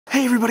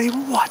Hey everybody,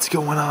 what's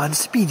going on?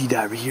 Speedy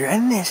Diver here,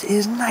 and this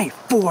is night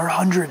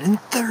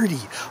 430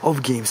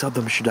 of Gamestop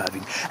dumpster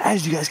diving.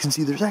 As you guys can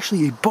see, there's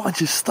actually a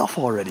bunch of stuff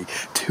already.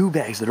 2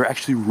 bags that are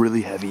actually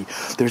really heavy.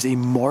 There's a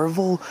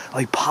Marvel,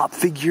 like, pop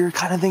figure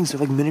kind of thing, so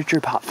like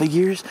miniature pop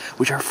figures,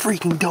 which are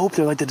freaking dope.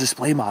 They're like the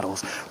display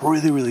models.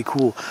 Really, really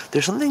cool.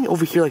 There's something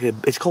over here, like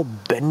it's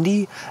called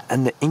Bendy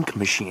and the Ink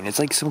Machine. It's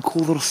like some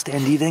cool little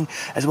standee thing,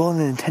 as well as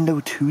the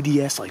Nintendo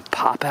 2DS, like,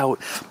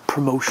 pop-out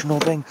promotional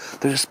thing.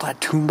 There's a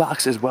Splatoon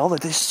box as well.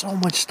 Like, there's so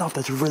much stuff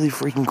that's really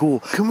freaking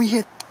cool. Can we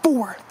hit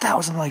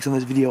 4,000 likes on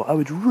this video? I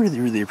would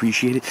really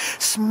appreciate it.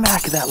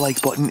 Smack that like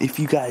button if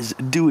you guys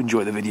do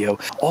enjoy the video.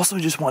 Also,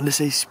 just wanted to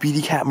say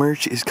Speedy Cat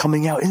merch is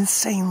coming out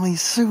insanely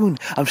soon.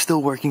 I'm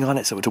still working on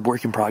it, so it's a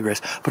work in progress,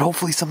 but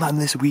hopefully sometime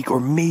this week or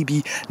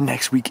maybe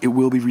next week it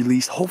will be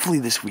released. Hopefully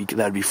this week.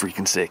 That'd be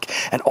freaking sick.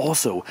 And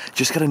also,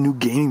 just got a new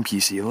gaming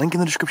PC. Link in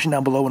the description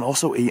down below, and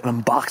also an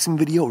unboxing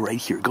video right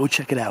here. Go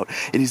check it out.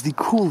 It is the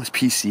coolest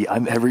PC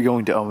I'm ever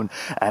going to own,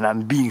 and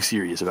I'm being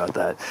serious about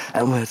that.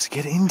 And let's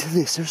get into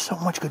this. There's so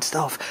much good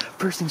stuff.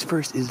 First things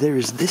first is there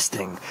is this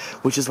thing,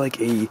 which is like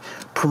a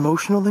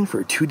promotional thing for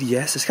a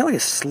 2DS. It's got like a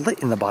slit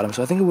in the bottom,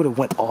 so I think it would have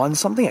went on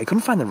something. I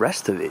couldn't find the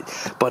rest of it,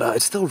 but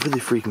it's still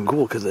really freaking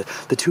cool because the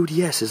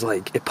 2DS is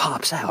like, it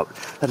pops out.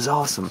 That is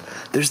awesome.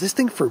 There's this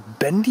thing for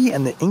Bendy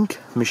and the Ink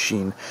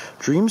Machine.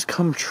 Dreams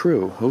come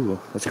true. Ooh,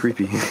 that's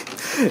creepy.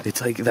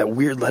 It's like that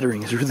weird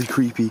lettering is really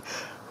creepy.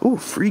 Ooh,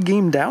 free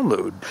game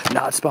download.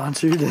 Not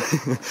sponsored.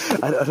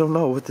 I don't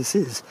know what this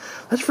is.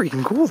 That's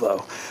freaking cool,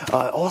 though.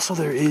 Also,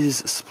 there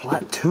is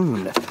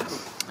Splatoon.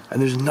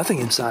 And there's nothing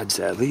inside,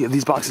 sadly.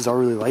 These boxes are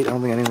really light. I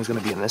don't think anyone's going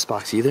to be in this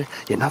box either.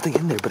 Yeah, nothing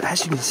in there. But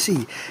as you can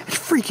see,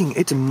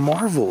 it's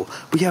Marvel.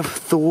 We have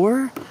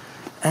Thor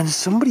and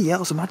somebody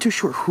else. I'm not too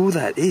sure who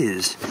that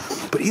is.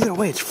 But either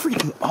way, it's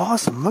freaking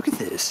awesome. Look at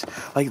this.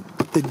 Like,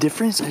 the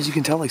difference, as you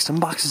can tell, like, some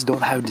boxes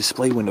don't have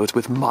display windows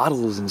with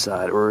models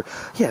inside. Or,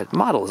 yeah,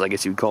 models, I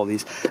guess you would call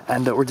these.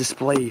 And, or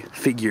display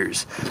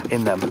figures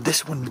in them. But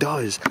this one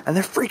does. And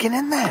they're freaking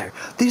in there.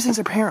 These things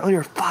apparently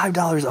are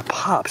 $5 a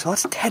pop. So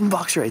that's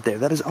 $10 right there.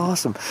 That is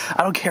awesome.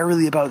 I don't care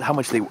really about how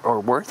much they are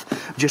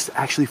worth. Just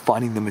actually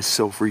finding them is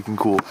so freaking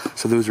cool.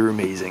 So those are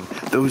amazing.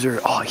 Those are,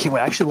 oh, I can't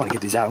wait. I actually want to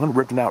get these out. I'm going to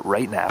rip them out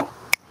right now.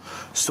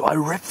 So I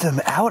ripped them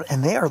out,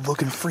 and they are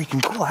looking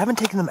freaking cool. I haven't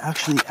taken them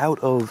actually out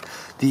of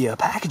the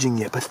packaging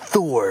yet, but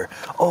Thor,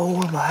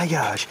 oh my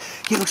gosh,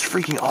 he looks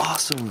freaking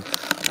awesome.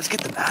 Let's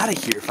get them out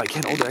of here if I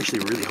can. Oh, they're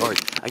actually really hard.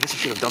 I guess I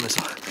should have done this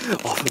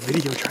off the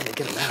video trying to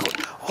get them out.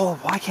 Oh,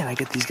 why can't I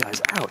get these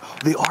guys out?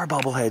 They are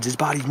bobbleheads. His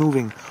body's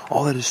moving.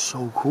 Oh, that is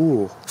so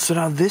cool. So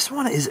now this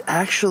one is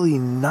actually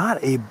not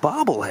a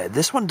bobblehead.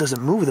 This one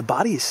doesn't move. The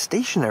body is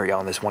stationary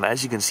on this one.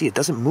 As you can see, it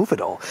doesn't move at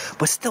all,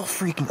 but still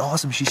freaking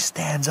awesome. She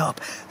stands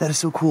up. That is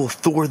so cool.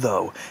 Thor,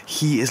 though,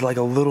 he is like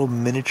a little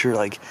miniature,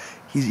 like,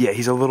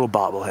 he's a little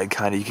bobblehead,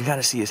 kind of. You can kind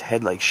of see his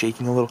head, like,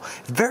 shaking a little.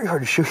 It's very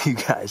hard to show you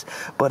guys,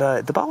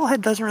 but the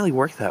bobblehead doesn't really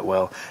work that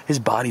well. His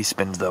body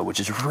spins, though, which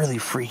is really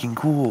freaking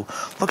cool.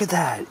 Look at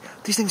that.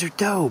 These things are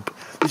dope.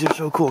 These are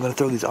so cool. I'm going to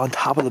throw these on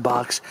top of the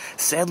box.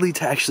 Sadly,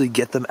 to actually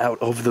get them out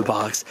of the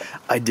box,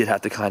 I did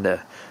have to kind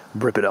of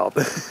rip it up.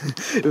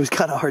 It was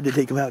kind of hard to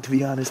take them out, to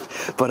be honest,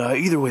 but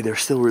either way, they're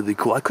still really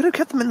cool. I could have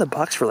kept them in the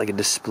box for like a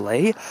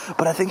display,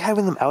 but I think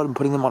having them out and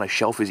putting them on a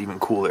shelf is even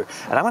cooler,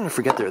 and I'm going to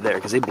forget they're there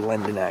because they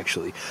blend in,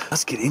 actually.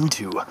 Let's get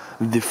into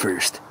the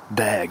first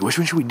bag. Which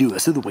one should we do?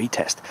 Let's do the weight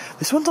test.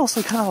 This one's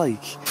also kind of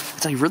like,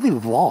 it's like really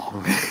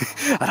long.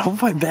 I don't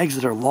find bags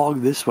that are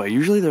long this way.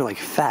 Usually they're like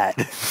fat.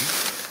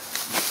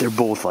 They're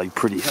both like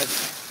pretty heavy.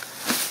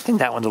 I think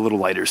that one's a little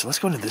lighter, so let's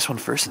go into this one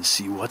first and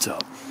see what's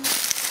up.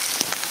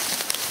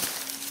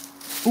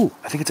 Ooh,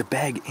 I think it's a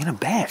bag in a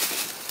bag.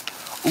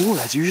 Ooh,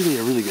 that's usually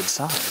a really good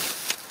sign.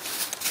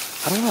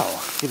 I don't know.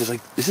 Yeah, there's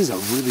like, this is a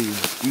really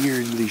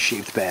weirdly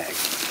shaped bag.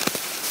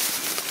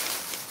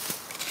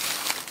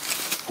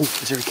 Ooh,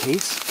 is there a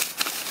case?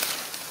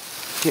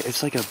 Yeah,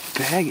 it's like a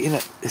bag in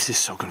a, this is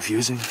so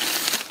confusing.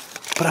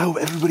 But I hope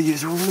everybody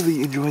is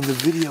really enjoying the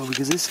video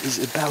because this is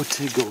about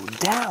to go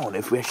down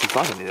if we actually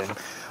find anything.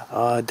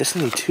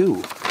 Destiny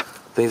 2.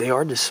 They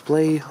are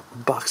display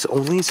box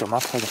only, so I'm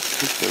not probably gonna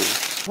take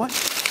those.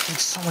 What?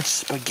 There's so much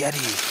spaghetti.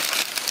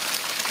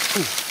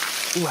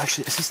 Ooh,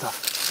 actually, I see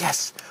stuff.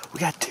 Yes, we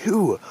got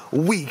 2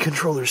 Wii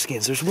controller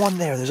skins. There's one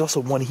there, and there's also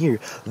one here.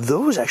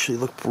 Those actually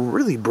look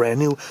really brand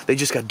new. They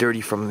just got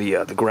dirty from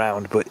the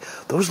ground, but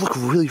those look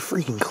really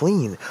freaking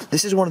clean.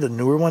 This is one of the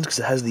newer ones because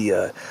it has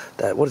the,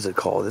 what is it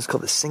called? It's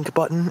called the sync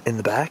button in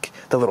the back,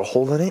 the little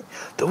hole in it.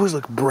 Those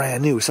look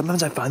brand new.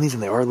 Sometimes I find these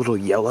and they are a little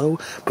yellow,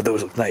 but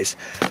those look nice.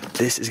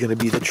 This is going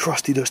to be the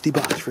trusty dusty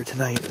box for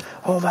tonight.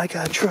 Oh my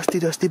god, trusty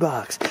dusty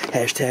box.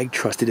 Hashtag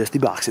trusty dusty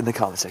box in the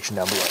comment section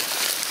down below.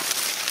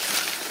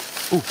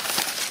 Ooh,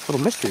 little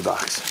mystery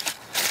box.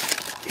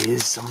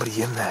 Is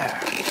somebody in there?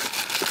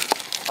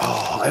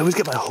 Oh, I always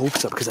get my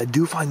hopes up because I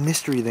do find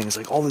mystery things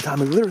like all the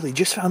time. I literally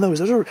just found those.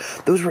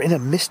 Those were in a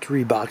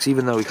mystery box,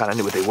 even though we kind of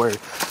knew what they were.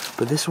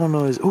 But this one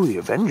was, ooh, the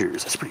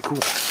Avengers. That's pretty cool.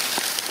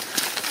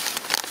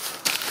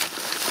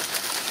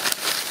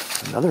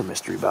 Another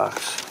mystery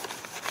box.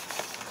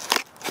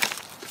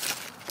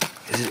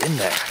 Is it in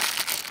there?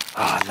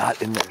 Ah,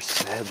 not in there,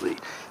 sadly.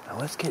 Now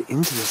let's get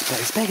into this bag.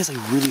 This bag is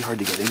like really hard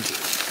to get into.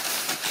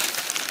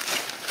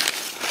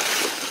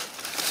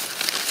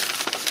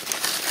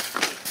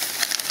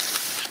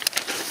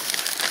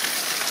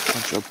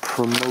 Bunch of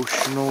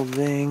promotional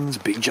things.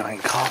 Big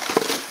giant cup.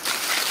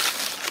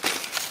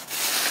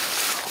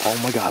 Oh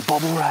my god,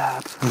 bubble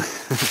wrap.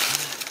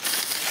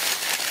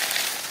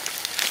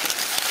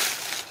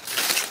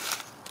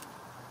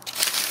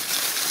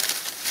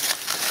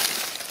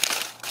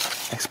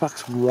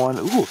 Xbox One,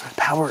 ooh,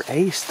 Power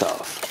A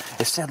stuff.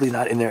 It's sadly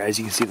not in there. As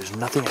you can see, there's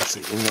nothing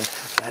actually in there.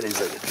 That is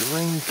like a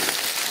drink.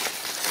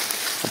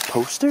 A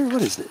poster?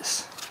 What is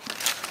this?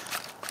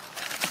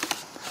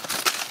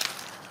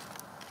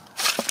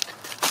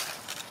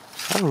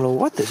 I don't know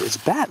what this is.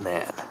 It's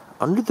Batman.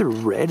 Under the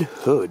Red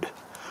Hood.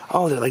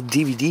 Oh, they're like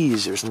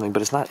DVDs or something,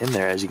 but it's not in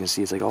there. As you can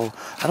see, it's like, oh,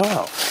 I don't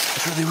know.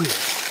 It's really weird.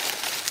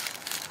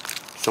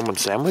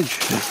 Someone's sandwich?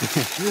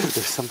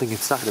 There's something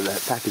inside of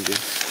that packaging.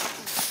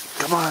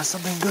 Come on,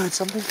 something good,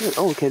 something good.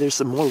 Oh, okay, there's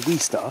some more Wii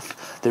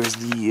stuff. There's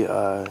the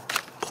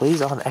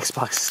Plays on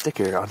Xbox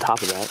sticker on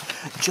top of that.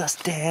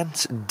 Just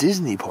Dance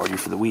Disney Party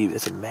for the Wii.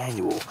 It's a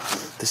manual.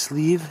 The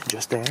sleeve,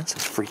 Just Dance,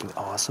 is freaking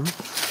awesome.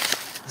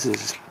 This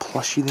is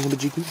plushy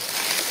thingamajiggy.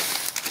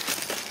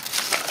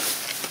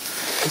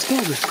 This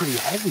bag was pretty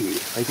heavy.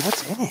 Like,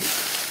 what's in it?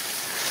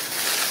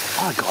 A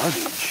lot of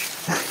garbage.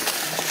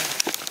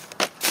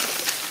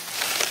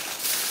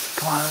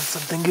 Come on,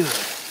 something good.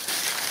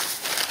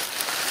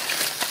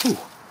 Ooh,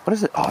 what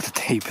is it? Oh, it's a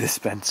tape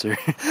dispenser.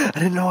 I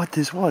didn't know what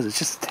this was. It's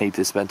just a tape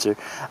dispenser.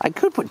 I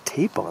could put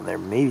tape on there,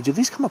 maybe. Do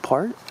these come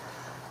apart?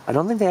 I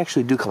don't think they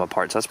actually do come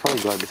apart, so that's probably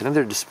garbage. I think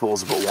they're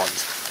disposable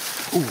ones.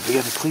 Ooh, we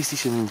got a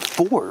PlayStation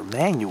 4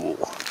 manual.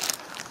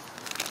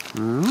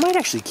 Might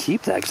actually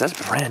keep that, because that's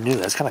brand new.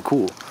 That's kind of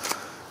cool.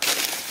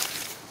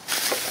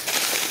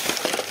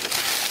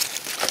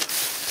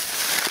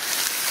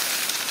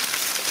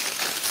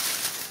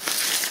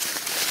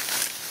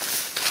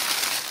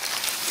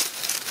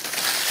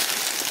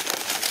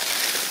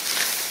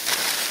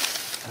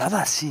 And I'm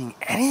not seeing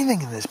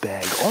anything in this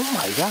bag. Oh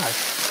my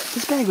gosh.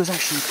 This bag was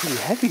actually pretty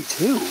heavy,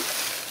 too.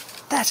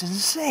 That's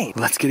insane.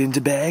 Let's get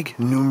into bag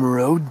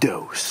numero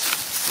dos.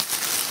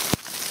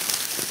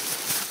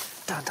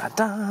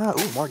 Ooh,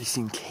 I'm already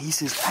seeing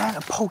cases and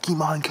a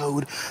Pokemon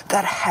code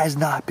that has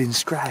not been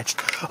scratched.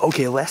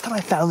 Okay, last time I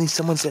found these,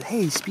 someone said,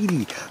 hey,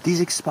 Speedy, these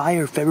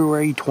expire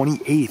February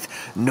 28th.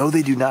 No,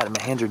 they do not, and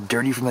my hands are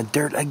dirty from the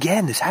dirt.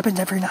 Again, this happens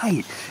every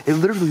night. It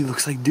literally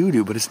looks like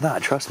doo-doo, but it's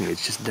not. Trust me,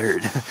 it's just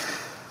dirt.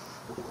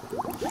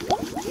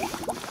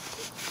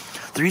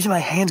 The reason my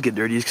hands get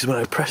dirty is because when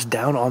I press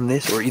down on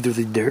this, or either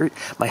the dirt,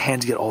 my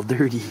hands get all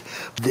dirty.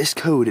 This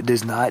code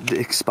does not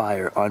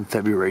expire on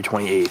February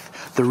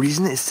 28th. The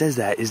reason it says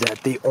that is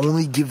that they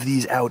only give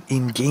these out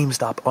in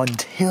GameStop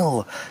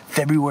until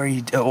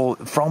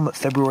from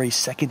February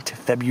 2nd to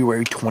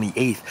February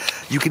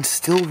 28th. You can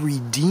still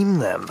redeem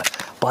them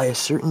by a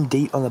certain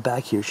date on the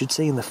back here. It should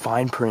say in the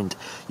fine print.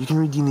 You can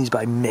redeem these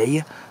by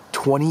May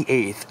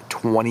 28th,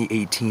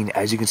 2018,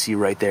 as you can see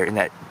right there in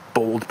that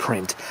bold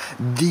print.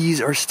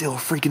 These are still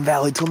freaking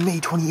valid till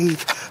May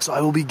 28th, so I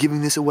will be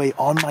giving this away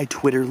on my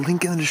Twitter,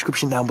 link in the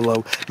description down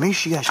below. Make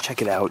sure you guys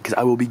check it out, because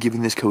I will be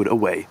giving this code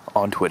away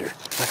on Twitter.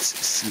 Let's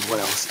see what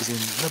else is in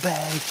the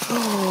bag.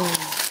 Oh,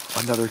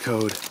 another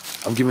code.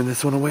 I'm giving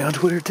this one away on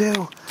Twitter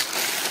too.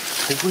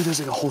 Hopefully there's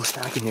like a whole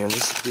stack in here.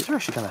 These are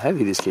actually kind of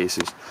heavy, these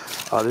cases.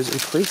 There's a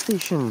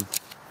PlayStation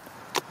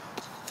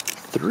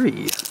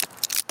 3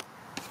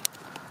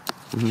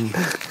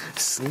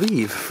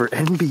 sleeve for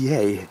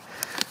NBA.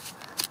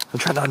 I'm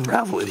trying to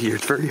unravel it here.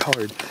 It's very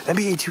hard.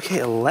 NBA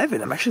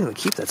 2K11. I'm actually going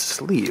to keep that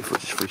sleeve,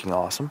 which is freaking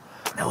awesome.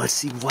 Now let's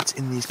see what's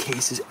in these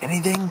cases.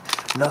 Anything?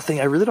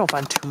 Nothing. I really don't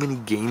find too many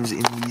games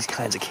in these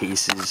kinds of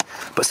cases,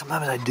 but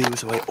sometimes I do,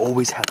 so I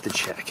always have to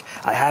check.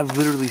 I have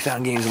literally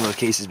found games in those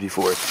cases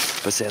before,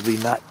 but sadly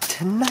not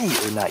tonight,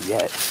 or not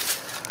yet.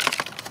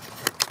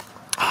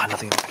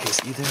 Nothing in that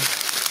case either.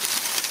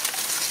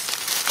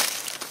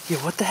 Yeah,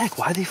 what the heck?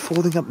 Why are they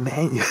folding up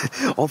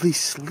all these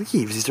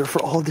sleeves? These are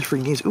for all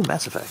different games. Ooh,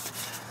 Mass Effect.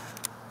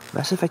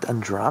 Mass Effect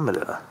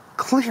Andromeda.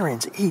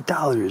 Clearance,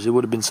 $8. It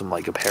would have been some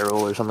like apparel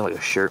or something, like a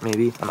shirt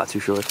maybe. I'm not too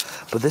sure.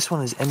 But this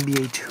one is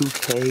NBA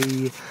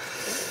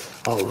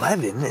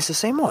 2K11. It's the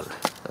same one.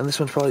 And this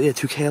one's probably,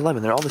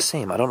 2K11. They're all the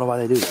same. I don't know why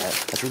they do that.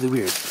 That's really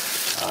weird.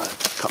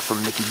 Cut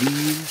from Mickey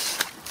D's.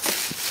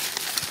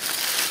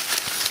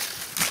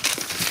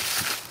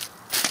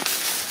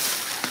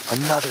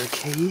 Another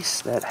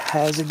case that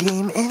has a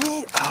game in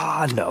it.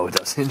 No, it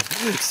doesn't.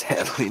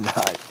 Sadly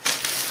not.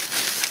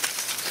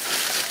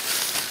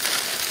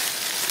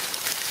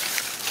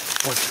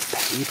 What's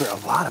paper? A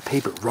lot of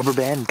paper. Rubber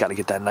band. Gotta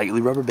get that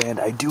nightly rubber band.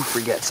 I do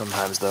forget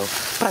sometimes though,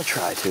 but I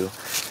try to.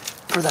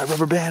 For that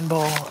rubber band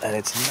ball, and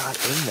it's not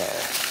in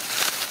there.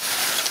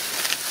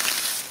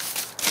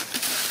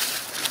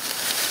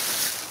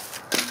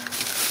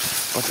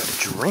 Bunch of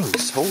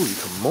drinks. Holy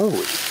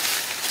moly.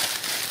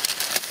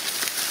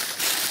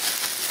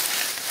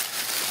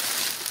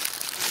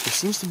 there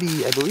seems to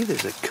be, I believe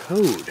there's a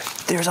code.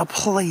 There's a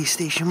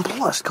PlayStation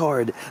Plus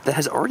card that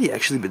has already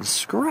actually been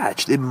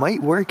scratched. It might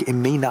work, it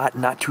may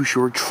not too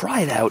sure.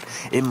 Try it out,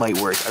 it might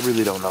work, I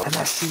really don't know. And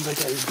that seems like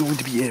that is going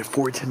to be it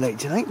for tonight.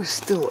 Tonight was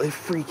still a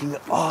freaking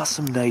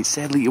awesome night.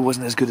 Sadly, it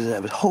wasn't as good as I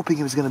was hoping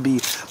it was going to be,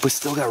 but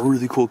still got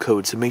really cool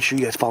codes. So make sure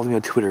you guys follow me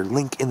on Twitter,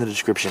 link in the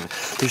description.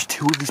 There's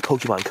 2 of these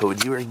Pokemon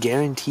codes. You are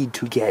guaranteed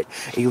to get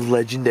a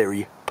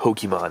legendary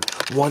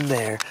Pokemon. 1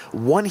 there,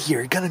 1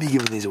 here. Gonna be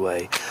giving these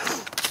away.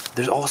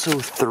 There's also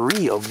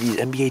 3 of these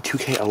NBA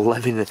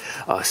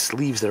 2K11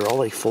 sleeves that are all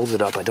like folded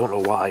up. I don't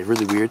know why.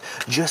 Really weird.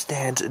 Just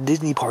Dance,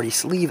 Disney Party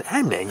sleeve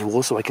and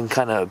manual, so I can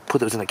kind of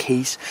put those in a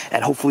case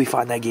and hopefully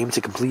find that game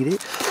to complete it.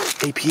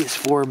 A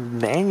PS4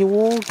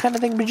 manual kind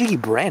of thing, Majiggy,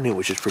 brand new,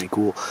 which is pretty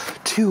cool.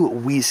 2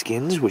 Wii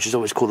skins, which is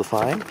always cool to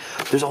find.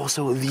 There's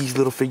also these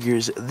little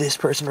figures. This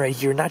person right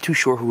here, not too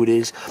sure who it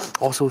is.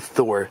 Also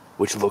Thor,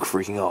 which look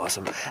freaking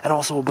awesome. And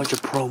also a bunch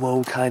of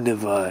promo kind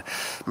of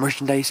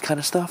merchandise kind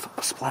of stuff.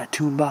 A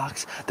Splatoon box.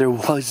 There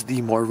was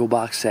the Marvel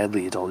box,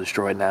 sadly it's all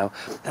destroyed now.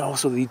 And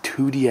also the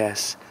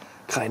 2DS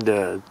kind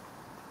of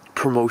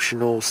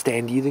promotional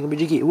standee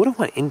thingamajiggy. It would have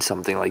went in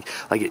something like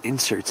it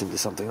inserts into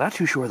something. Not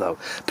too sure though.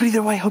 But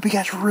either way, I hope you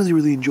guys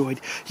really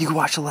enjoyed. You can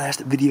watch the last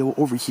video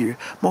over here,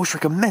 most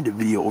recommended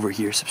video over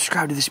here.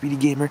 Subscribe to the Speedy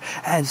Gamer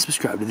and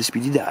subscribe to the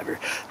Speedy Diver.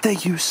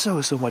 Thank you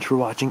so much for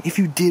watching. If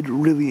you did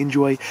really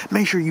enjoy,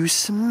 make sure you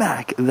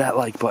smack that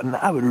like button.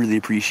 I would really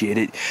appreciate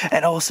it.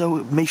 And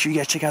also make sure you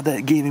guys check out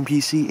that gaming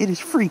PC. It is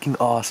freaking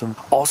awesome.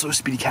 Also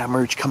Speedy Cat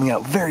merch coming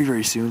out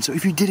very soon. So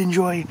if you did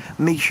enjoy,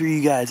 make sure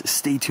you guys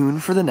stay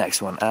tuned for the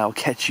next one. I'll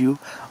catch you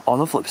on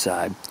the flip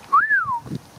side.